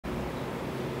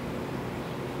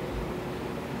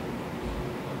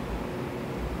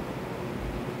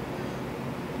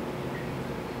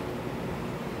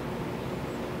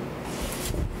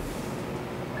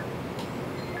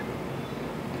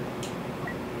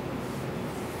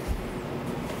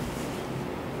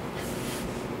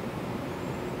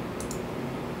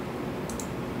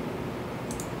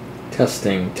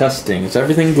Testing, testing. Is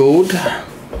everything good? What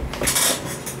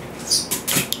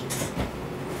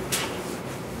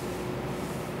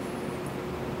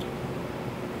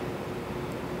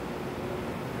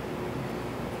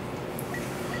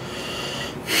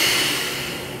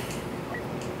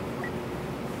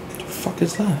the fuck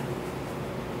is that?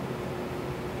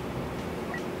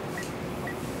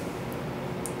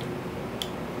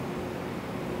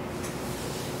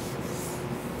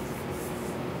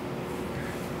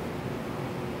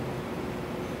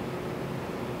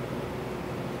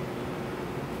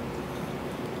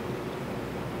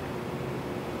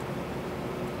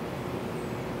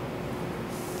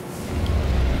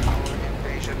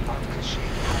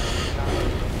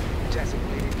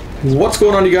 What's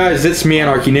going on, you guys? It's me,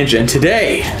 AnarchYxNinja, and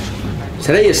today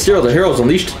is still the Heroes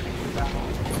Unleashed.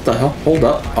 What the hell? Hold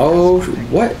up. Oh,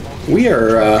 what? We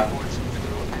are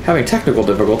having technical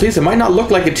difficulties. It might not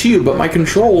look like it to you, but my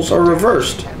controls are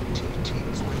reversed.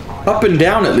 Up and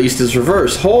down, at least, is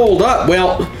reversed. Hold up.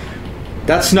 Well,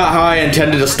 that's not how I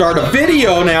intended to start a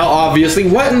video now, obviously.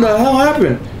 What in the hell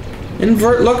happened?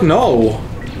 Invert look? No.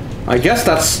 I guess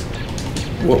that's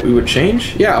what we would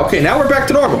change. Yeah, okay, now we're back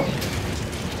to normal.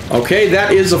 Okay,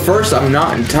 that is a first. I'm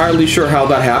not entirely sure how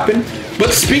that happened.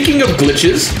 But speaking of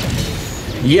glitches,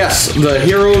 yes, the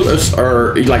heroes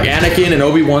are like Anakin and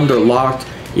Obi-Wan, they're locked.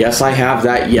 Yes, I have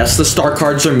that. Yes, the star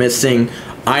cards are missing.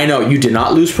 I know, you did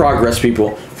not lose progress,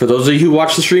 people. For those of you who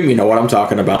watch the stream, you know what I'm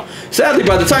talking about. Sadly,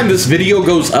 by the time this video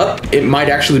goes up, it might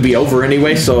actually be over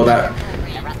anyway, so that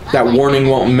warning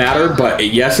won't matter. But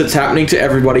yes, it's happening to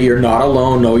everybody. You're not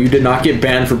alone. No, you did not get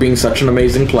banned for being such an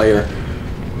amazing player.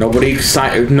 Nobody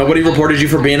reported you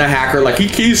for being a hacker. Like,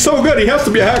 he's so good, he has to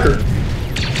be a hacker.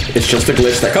 It's just a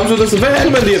glitch that comes with this event,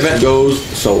 and when the event goes,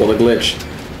 so will the glitch.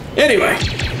 Anyway,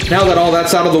 now that all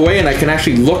that's out of the way and I can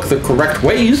actually look the correct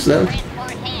ways, then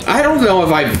I don't know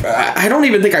if I don't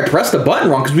even think I pressed the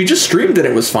button wrong, because we just streamed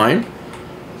it was fine.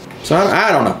 So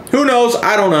I don't know. Who knows?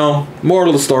 I don't know. Moral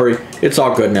of the story, it's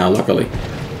all good now, luckily.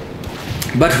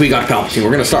 But we got Palpatine. We're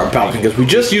going to start with Palpatine, because we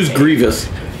just used Grievous.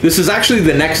 This is actually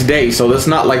the next day, so that's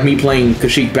not like me playing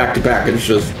Kashyyyk back to back. It's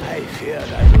just,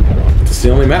 it's the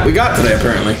only map we got today,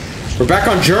 apparently. We're back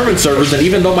on German servers, and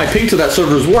even though my ping to that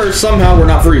server is worse, somehow we're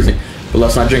not freezing. But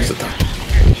let's not jinx it, though.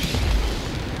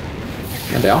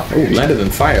 And down. Oh, landed in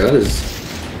fire. That is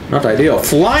not ideal.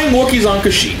 Flying Wookiees on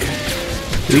Kashyyyk.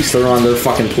 At least they're on their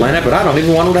fucking planet, but I don't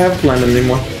even want them to have a planet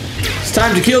anymore. It's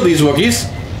time to kill these Wookiees.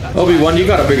 Obi-Wan, you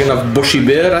got a big enough bushy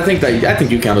beard. I think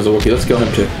you count as a Wookiee. Let's kill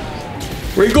him too.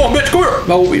 Where you going, bitch? Come here!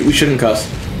 No, we shouldn't cuss.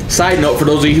 Side note, for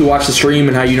those of you who watch the stream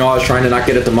and how you know I was trying to not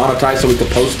get it demonetized so we could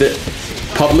post it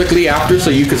publicly after so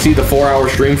you could see the 4-hour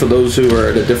stream for those who are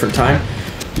at a different time.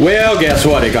 Well, guess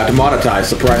what? It got demonetized.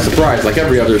 Surprise, surprise, like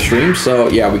every other stream. So,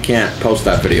 yeah, we can't post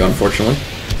that video, unfortunately.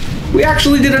 We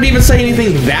actually didn't even say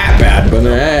anything that bad, but,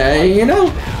 you know,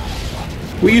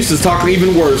 we used to talk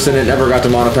even worse and it never got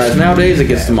demonetized. Nowadays, it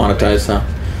gets demonetized, huh?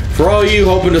 For all you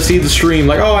hoping to see the stream,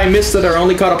 like, oh, I missed it, or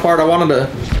only caught a part, I wanted to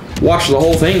watch the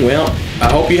whole thing, well, I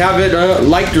hope you have it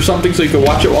liked or something so you can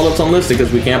watch it while it's unlisted,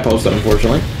 because we can't post it,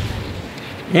 unfortunately.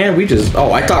 And we just,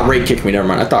 oh, I thought Ray kicked me, never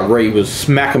mind. I thought Ray was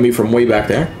smacking me from way back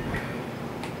there.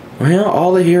 Well,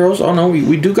 all the heroes, oh no,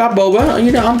 we do got Boba.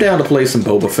 You know, I'm down to play some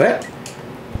Boba Fett.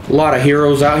 A lot of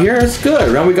heroes out here, it's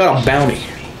good. Now we got a bounty.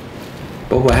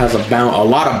 Boba has a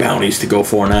lot of bounties to go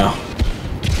for now.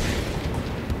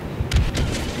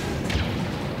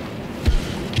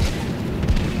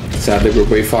 Sadly, we're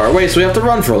way far away, so we have to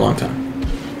run for a long time.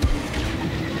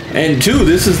 And two,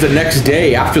 this is the next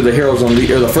day after the Heroes Unleashed,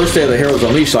 or the first day of the Heroes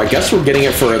Unleashed, so I guess we're getting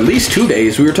it for at least 2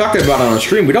 days. We were talking about it on the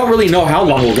stream. We don't really know how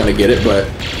long we're going to get it, but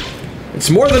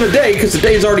it's more than a day, because the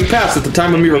day's already passed at the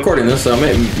time of me recording this, so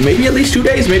maybe at least 2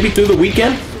 days, maybe through the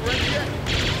weekend.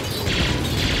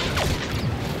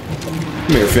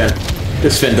 Come here, Finn.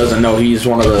 This Finn doesn't know he's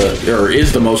one of the, or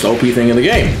is the most OP thing in the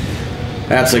game.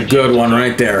 That's a good one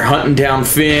right there. Hunting down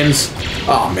Finns.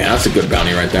 Oh man, that's a good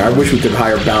bounty right there. I wish we could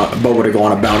hire Boba to go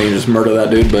on a bounty and just murder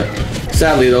that dude, but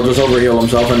sadly they'll just overheal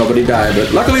himself and nobody died.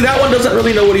 But luckily that one doesn't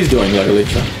really know what he's doing, luckily.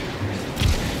 So.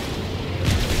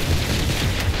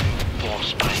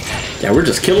 Yeah, we're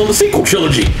just killing the sequel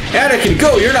trilogy. Anakin,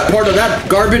 go! You're not part of that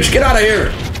garbage. Get out of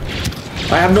here.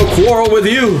 I have no quarrel with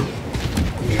you.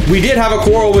 We did have a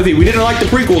quarrel with you. We didn't like the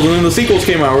prequels, and then the sequels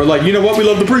came out. We're like, you know what? We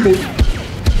love the prequels.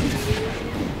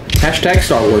 Hashtag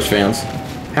Star Wars fans.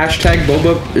 Hashtag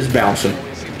Boba is bouncing.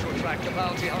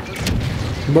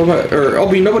 Boba, or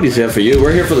Obi, nobody's here for you.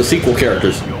 We're here for the sequel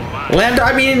characters. Lando,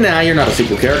 I mean, nah, you're not a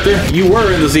sequel character. You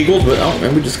were in the sequels, but oh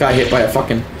man, we just got hit by a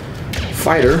fucking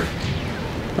fighter.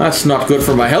 That's not good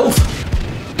for my health.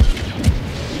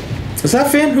 Is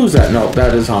that Finn? Who's that? No,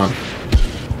 that is Han.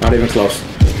 Not even close.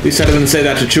 At least I didn't say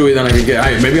that to Chewie, then I could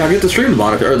get... maybe I'll get the stream to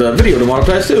monetize, or the video to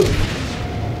monetize too.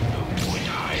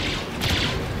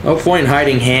 No point in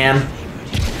hiding, Han.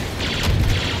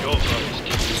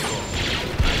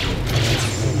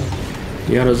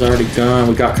 Yoda's already gone.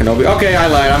 We got Kenobi. Okay, I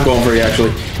lied. I'm going for you,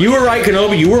 actually. You were right,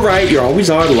 Kenobi. You were right. You always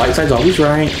are. The light side's always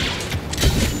right.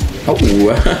 Oh.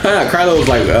 Kylo was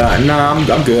like, nah,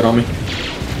 I'm good, homie.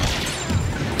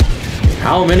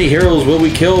 How many heroes will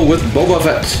we kill with Boba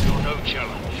Fett?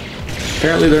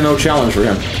 Apparently, there's no challenge for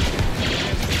him.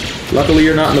 Luckily,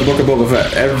 you're not in the book of Boba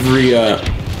Fett.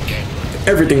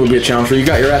 Everything would be a challenge for you. You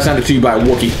got your ass handed to you by a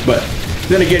Wookiee. But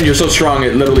then again, you're so strong,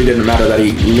 it literally didn't matter that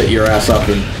he lit your ass up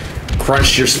and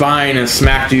crunched your spine and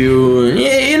smacked you.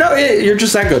 Yeah, you know, you're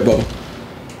just that good, Boba.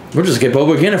 We'll just get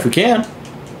Boba again if we can.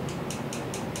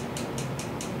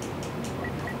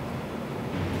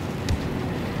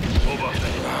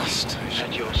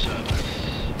 At your service.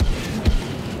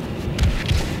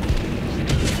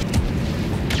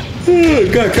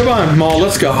 God, come on, Maul,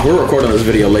 let's go. We're recording this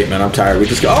video late, man. I'm tired. We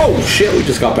just got... oh, shit, we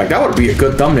just got back. That would be a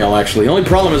good thumbnail, actually. The only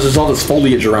problem is there's all this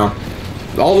foliage around.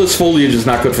 All this foliage is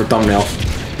not good for thumbnails.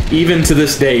 Even to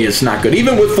this day, it's not good.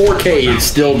 Even with 4K, it's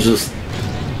still just...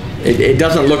 It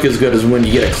doesn't look as good as when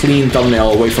you get a clean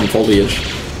thumbnail away from foliage.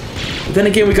 But then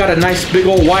again, we got a nice big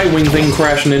old Y-wing thing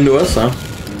crashing into us, huh?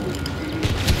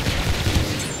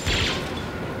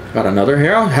 Got another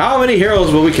hero? How many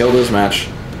heroes will we kill this match?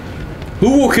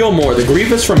 Who will kill more? The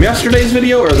Grievous from yesterday's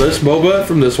video or this Boba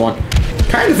from this one?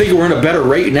 Kind of think we're in a better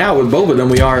rate now with Boba than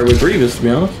we are with Grievous, to be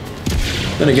honest.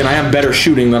 Then again, I am better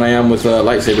shooting than I am with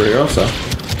lightsaber hero, so...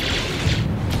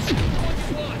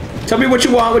 tell me what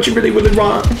you want, what you really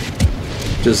want.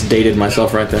 Just dated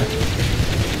myself right there.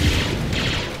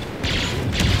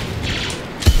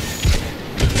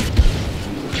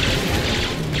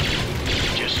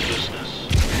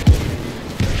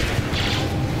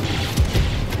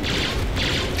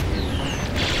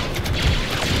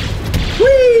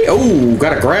 Whee! Oh,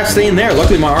 got a grass stain there.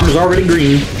 Luckily my arm is already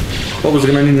green. What was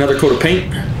gonna need another coat of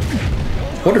paint?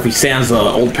 Wonder if he sands the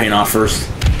old paint off first.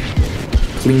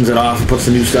 Cleans it off and puts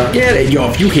the new stuff. Yeah, yo,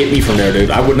 if you hit me from there, dude,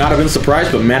 I would not have been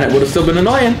surprised, but man, it would have still been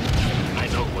annoying.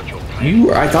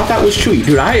 I thought that was Chewie.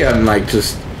 Dude, I am like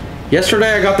just...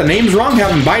 yesterday I got the names wrong,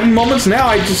 having Biden moments. Now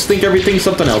I just think everything's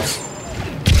something else.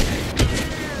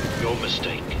 Your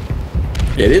mistake.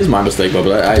 It is my mistake,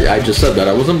 Boba. I just said that.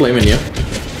 I wasn't blaming you.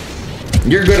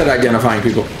 You're good at identifying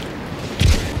people.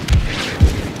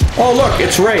 Oh, look,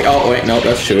 it's Rey. Oh, wait, no,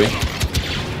 that's Chewie.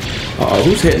 Uh-oh,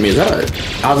 who's hitting me? Is that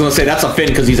a... I was gonna say that's a Finn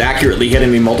because he's accurately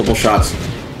hitting me multiple shots.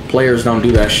 Players don't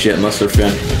do that shit unless they're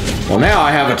Finn. Well, now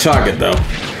I have a target, though.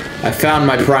 I found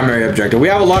my primary objective. We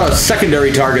have a lot of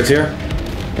secondary targets here,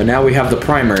 but now we have the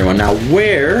primary one. Now,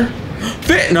 where...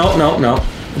 Finn! No, no, no.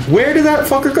 Where did that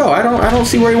fucker go? I don't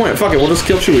see where he went. Fuck it, we'll just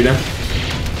kill Chewie then.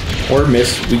 Or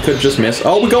miss. We could just miss.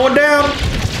 Oh, we're going down!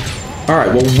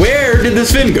 Alright, well, where did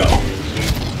this Finn go?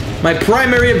 My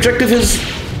primary objective is...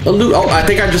 oh, I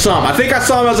think I just saw him. I think I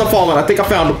saw him as I fallen. I think I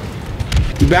found him.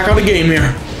 Be back on the game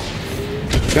here.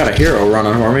 Got a hero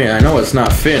running for me. I know it's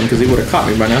not Finn because he would have caught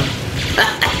me by now.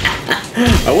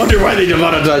 I wonder why they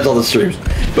demonetize all the streams.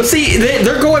 But see,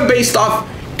 they're going based off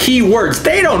keywords.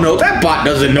 They don't know. That bot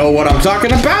doesn't know what I'm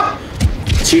talking about.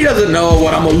 She doesn't know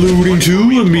what I'm alluding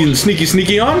to and being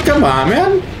sneaky on. Come on,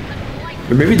 man.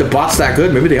 Or maybe the bot's that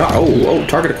good. Maybe they are. Oh,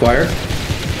 target acquired.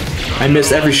 I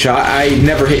missed every shot. I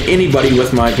never hit anybody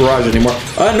with my barrage anymore.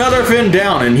 Another Finn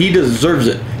down, and he deserves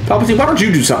it. Palpatine, why don't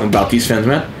you do something about these Finns,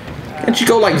 man? Can't you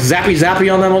go like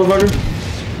zappy on that motherfucker?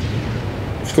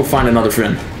 Let's go find another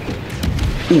Finn.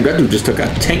 Ooh, that dude just took a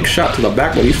tank shot to the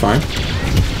back, but he's fine.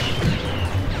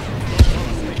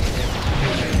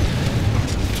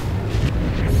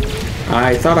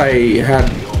 I thought I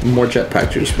had more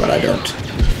jetpack juice, but I don't.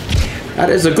 That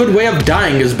is a good way of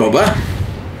dying, is Boba.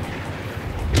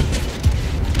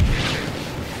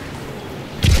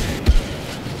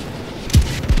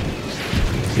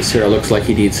 This hero looks like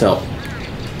he needs help.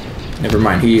 Never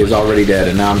mind, he is already dead,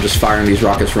 and now I'm just firing these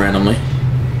rockets randomly.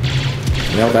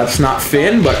 Well, that's not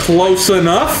Finn, but close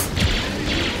enough.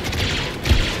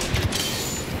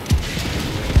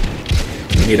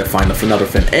 We need to find another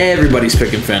Finn. Everybody's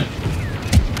picking Finn.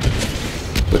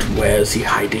 But where is he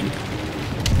hiding?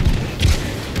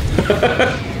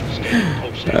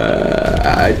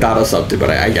 I thought of something,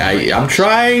 but I'm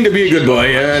trying to be a good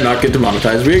boy and not get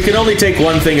demonetized. We can only take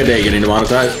one thing a day getting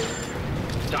demonetized.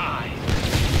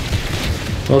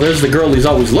 Well, there's the girl he's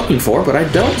always looking for, but I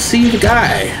don't see the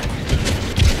guy.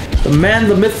 The man,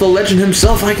 the myth, the legend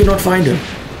himself, I cannot find him.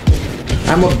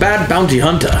 I'm a bad bounty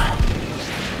hunter.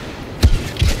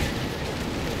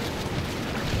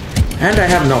 And I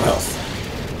have no health.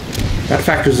 That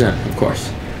factors in, of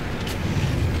course.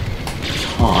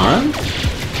 Han.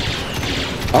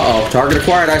 Uh-oh, target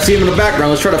acquired. I see him in the background.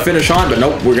 Let's try to finish Han, but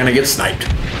nope, we're gonna get sniped.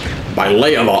 By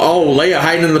Leia. Oh, Leia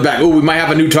hiding in the back. Oh, we might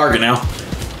have a new target now.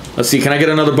 Let's see, can I get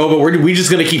another Boba? We just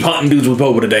gonna keep hunting dudes with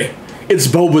Boba today. It's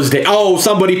Boba's day. Oh,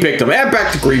 somebody picked him. And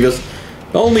back to Grievous.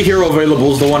 The only hero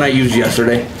available is the one I used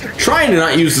yesterday. Trying to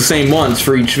not use the same ones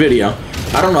for each video.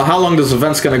 I don't know how long this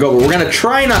event's gonna go, but we're gonna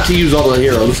try not to use all the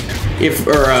heroes,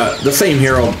 the same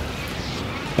hero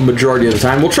a majority of the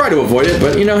time. We'll try to avoid it,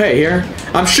 but you know, hey, here,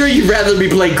 I'm sure you'd rather be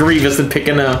playing Grievous than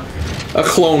picking a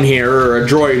clone here or a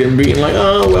droid and being like,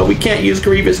 oh, well, we can't use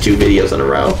Grievous 2 videos in a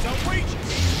row.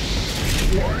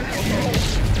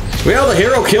 Well, the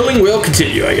hero killing will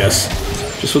continue, I guess,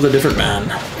 just with a different man.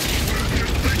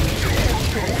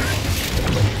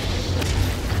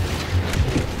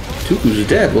 Tuku's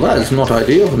dead. Well, that is not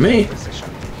ideal for me.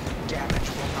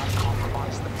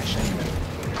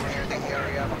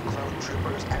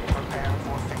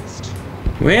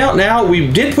 Well, now, we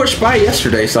did push by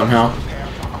yesterday somehow.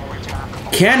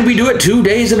 Can we do it 2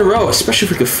 days in a row? Especially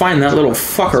if we could find that little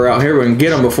fucker out here and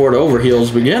get him before the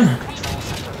overheals begin.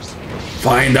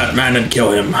 Find that man and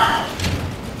kill him.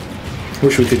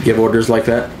 Wish we could give orders like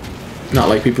that. Not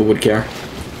like people would care.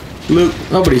 Luke,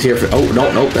 nobody's here for... Oh,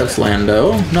 no, that's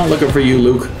Lando. Not looking for you,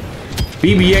 Luke.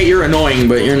 BB-8, you're annoying,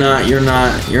 but you're not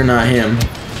him.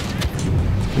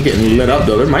 I'm getting lit up,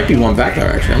 though. There might be one back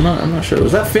there, actually. I'm not sure.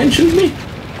 Was that Finn shooting me?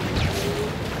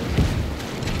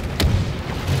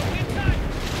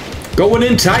 Going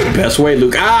in tight, best way,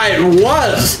 Luke. Ah, it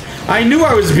was! I knew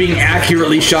I was being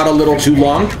accurately shot a little too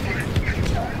long.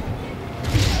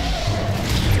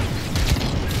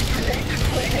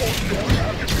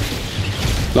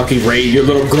 Lucky Ray, your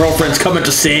little girlfriend's coming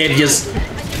to save you.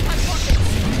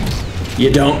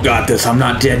 You don't got this. I'm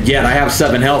not dead yet. I have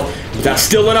 7 health. That's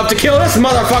still enough to kill this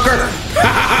motherfucker.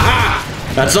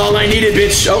 That's all I needed,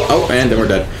 bitch. Oh, and then we're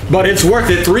dead. But it's worth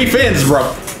it. 3 fins,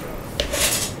 bro.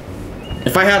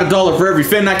 If I had $1 for every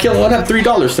fin I kill, I'd have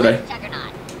 $3 today.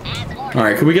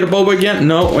 Alright, can we get a Boba again?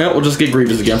 No, well, we'll just get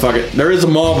Grievous again. Fuck it. There is a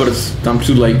Maul, but I'm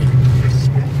too late.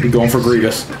 We're going for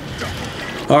Grievous.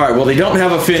 Alright, well, they don't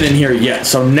have a Finn in here yet,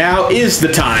 so now is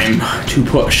the time to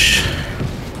push.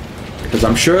 Because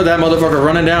I'm sure that motherfucker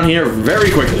running down here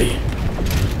very quickly.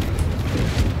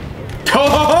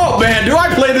 Oh, man, do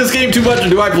I play this game too much or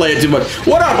do I play it too much?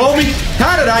 What up, homie?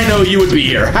 How did I know you would be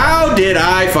here? How did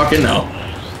I fucking know?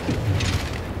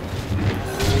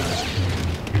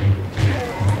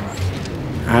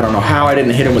 I don't know how I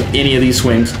didn't hit him with any of these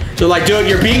swings. They're like, dude,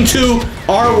 you're being too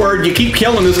R-word. You keep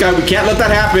killing this guy. We can't let that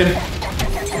happen.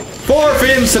 4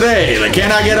 fins today. Like,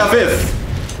 can I get a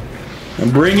 5th?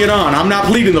 And bring it on. I'm not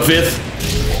pleading the 5th.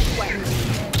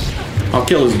 I'll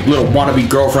kill his little wannabe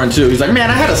girlfriend, too. He's like, man,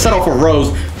 I had to settle for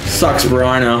Rose. Sucks, bro.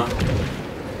 I know.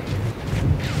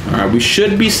 Alright, we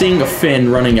should be seeing a Finn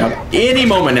running out any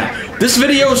moment now. This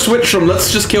video switched from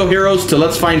let's just kill heroes to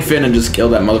let's find Finn and just kill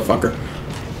that motherfucker.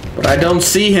 But I don't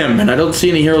see him, and I don't see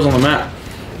any heroes on the map.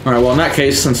 Alright, well, in that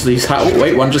case, since these... Oh,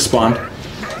 wait, one just spawned.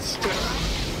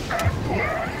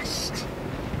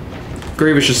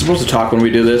 Grievous, you're supposed to talk when we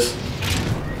do this.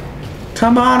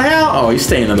 Come on out! Oh, he's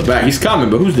staying in the back. He's coming,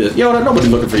 but who's this? Yo, nobody's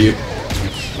looking for you.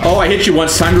 Oh, I hit you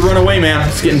once. Time to run away, man.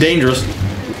 It's getting dangerous.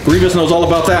 Grievous knows all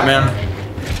about that, man.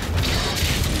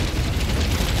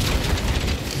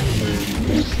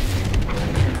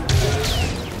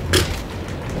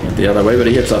 The other way, but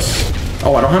he hits us.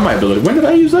 Oh, I don't have my ability. When did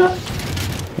I use that?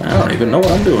 I don't even know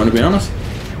what I'm doing, to be honest.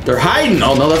 They're hiding.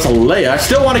 Oh, no, that's a Leia. I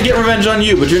still want to get revenge on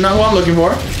you, but you're not who I'm looking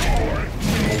for.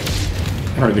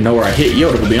 I don't even know where I hit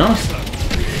Yoda, to be honest.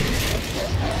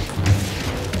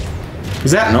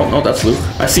 Is that? No, that's Luke.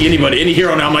 I see any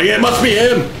hero now. I'm like, yeah, it must be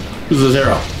him. Who's this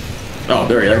hero? Oh,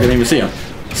 there he is. I can't even see him.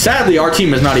 Sadly, our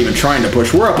team is not even trying to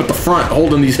push. We're up at the front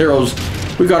holding these heroes.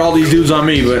 We've got all these dudes on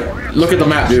me, but look at the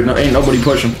map, dude. Ain't nobody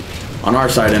pushing. On our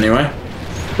side, anyway.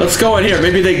 Let's go in here.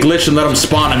 Maybe they glitch and let them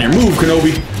spawn in here. Move,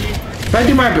 Kenobi. If I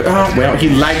do my... Oh, well, he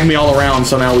lagged me all around,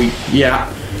 so now we...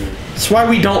 Yeah. That's why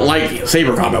we don't like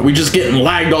saber combat. We just getting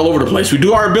lagged all over the place. We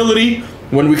do our ability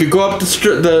when we could go up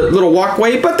the little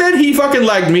walkway, but then he fucking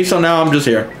lagged me, so now I'm just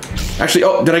here. Actually,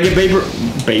 oh, did I get Baber?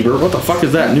 Baber? What the fuck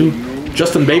is that? New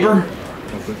Justin Baber?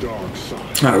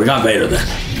 Alright, we got Vader then.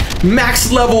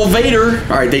 Max level Vader.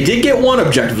 Alright, they did get 1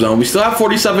 objective zone. We still have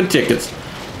 47 tickets.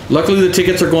 Luckily, the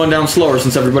tickets are going down slower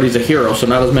since everybody's a hero, so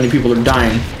not as many people are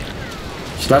dying.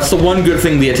 So that's the one good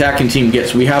thing the attacking team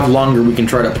gets. We have longer we can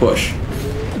try to push.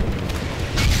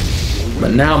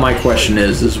 But now my question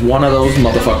is one of those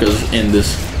motherfuckers in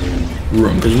this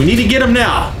room? Because we need to get him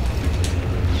now.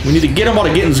 We need to get him while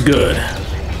the getting's good.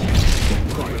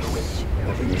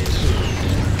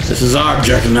 This is our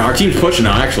objective now. Our team's pushing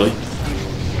now, actually.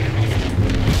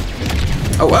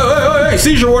 Oh, hey,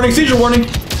 seizure warning, seizure warning.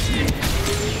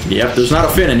 Yep, there's not a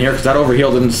fin in here because that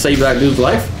overheal didn't save that dude's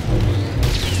life.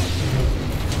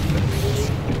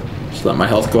 Just let my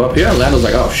health go up here. Lando's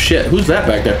like, oh shit, who's that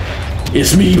back there?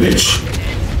 It's me, bitch.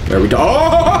 There we go.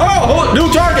 Oh,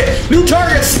 new target,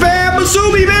 spam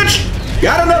Masumi, bitch.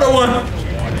 Got another one.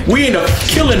 We ain't a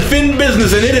killing fin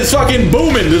business, and it is fucking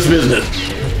booming, this business.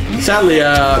 Sadly,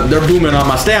 they're booming on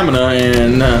my stamina,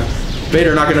 and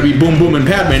Vader not gonna be booming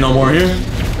Padme no more here.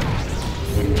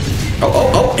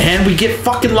 Oh, and we get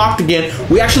fucking locked again.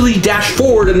 We actually dash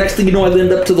forward, and next thing you know, I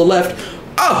end up to the left.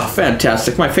 Oh,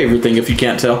 fantastic. My favorite thing, if you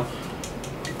can't tell.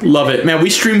 Love it. Man, we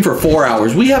streamed for 4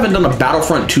 hours. We haven't done a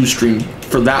Battlefront 2 stream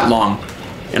for that long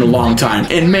in a long time.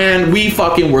 And man, we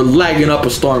fucking were lagging up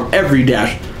a storm every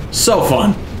dash. So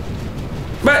fun.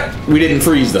 But we didn't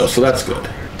freeze, though, so that's good.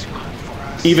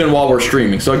 Even while we're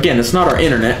streaming. So again, it's not our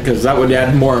internet, because that would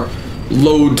add more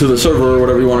load to the server or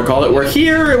whatever you want to call it. We're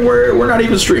here, and we're not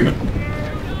even streaming.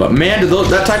 But man, did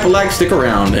that type of lag stick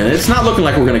around, and it's not looking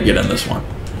like we're going to get in this one.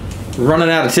 We're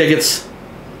running out of tickets.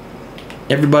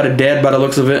 Everybody dead by the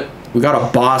looks of it. We got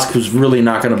a Bosk who's really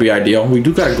not going to be ideal. We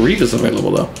do got a Grievous available,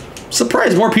 though. I'm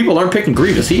surprised more people aren't picking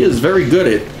Grievous. He is very good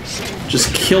at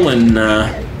just killing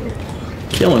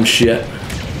shit.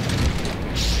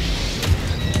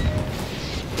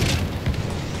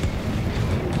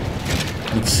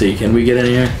 Let's see, can we get in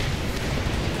here?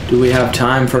 Do we have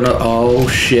time for another? Oh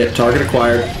shit, target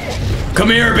acquired. Come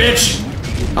here, bitch!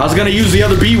 I was gonna use the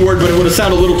other B word, but it would have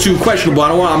sounded a little too questionable.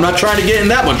 I'm not trying to get in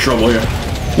that much trouble here.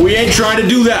 We ain't trying to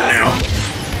do that now.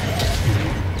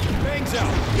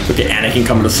 Look at Anakin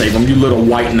coming to save him, you little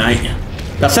white knight.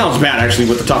 That sounds bad, actually,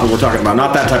 with the topic we're talking about.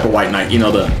 Not that type of white knight, you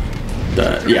know,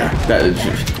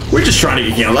 we're just trying to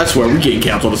get canceled. I swear, we're getting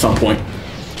canceled at some point.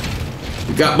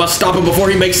 Must stop him before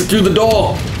he makes it through the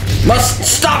door. Must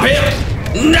stop him!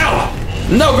 No!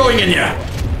 No going in here!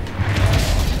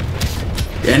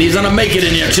 And he's gonna make it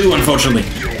in here too, unfortunately.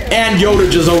 And Yoda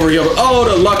just overhealed. Oh,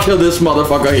 the luck of this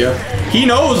motherfucker here. He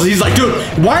knows. He's like, dude,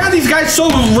 why are these guys so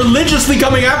religiously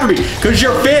coming after me? Because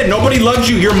you're Finn. Nobody loves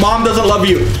you. Your mom doesn't love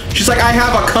you. She's like, I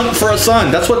have a cunt for a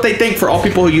son. That's what they think for all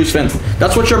people who use Finns.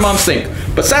 That's what your moms think.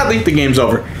 But sadly, the game's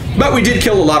over. But we did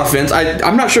kill a lot of Finns.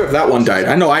 I'm not sure if that one died.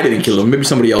 I know I didn't kill him. Maybe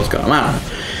somebody else got him. I don't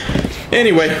know.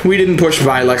 Anyway, we didn't push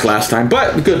by like last time.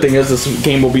 But the good thing is this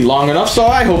game will be long enough. So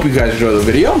I hope you guys enjoy the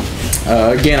video.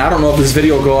 Again, I don't know if this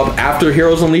video will go up after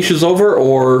Heroes Unleashed is over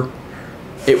or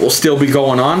it will still be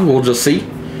going on. We'll just see.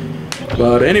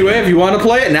 But anyway, if you want to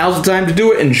play it, now's the time to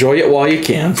do it. Enjoy it while you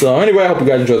can. So anyway, I hope you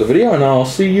guys enjoyed the video, and I'll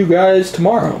see you guys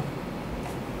tomorrow.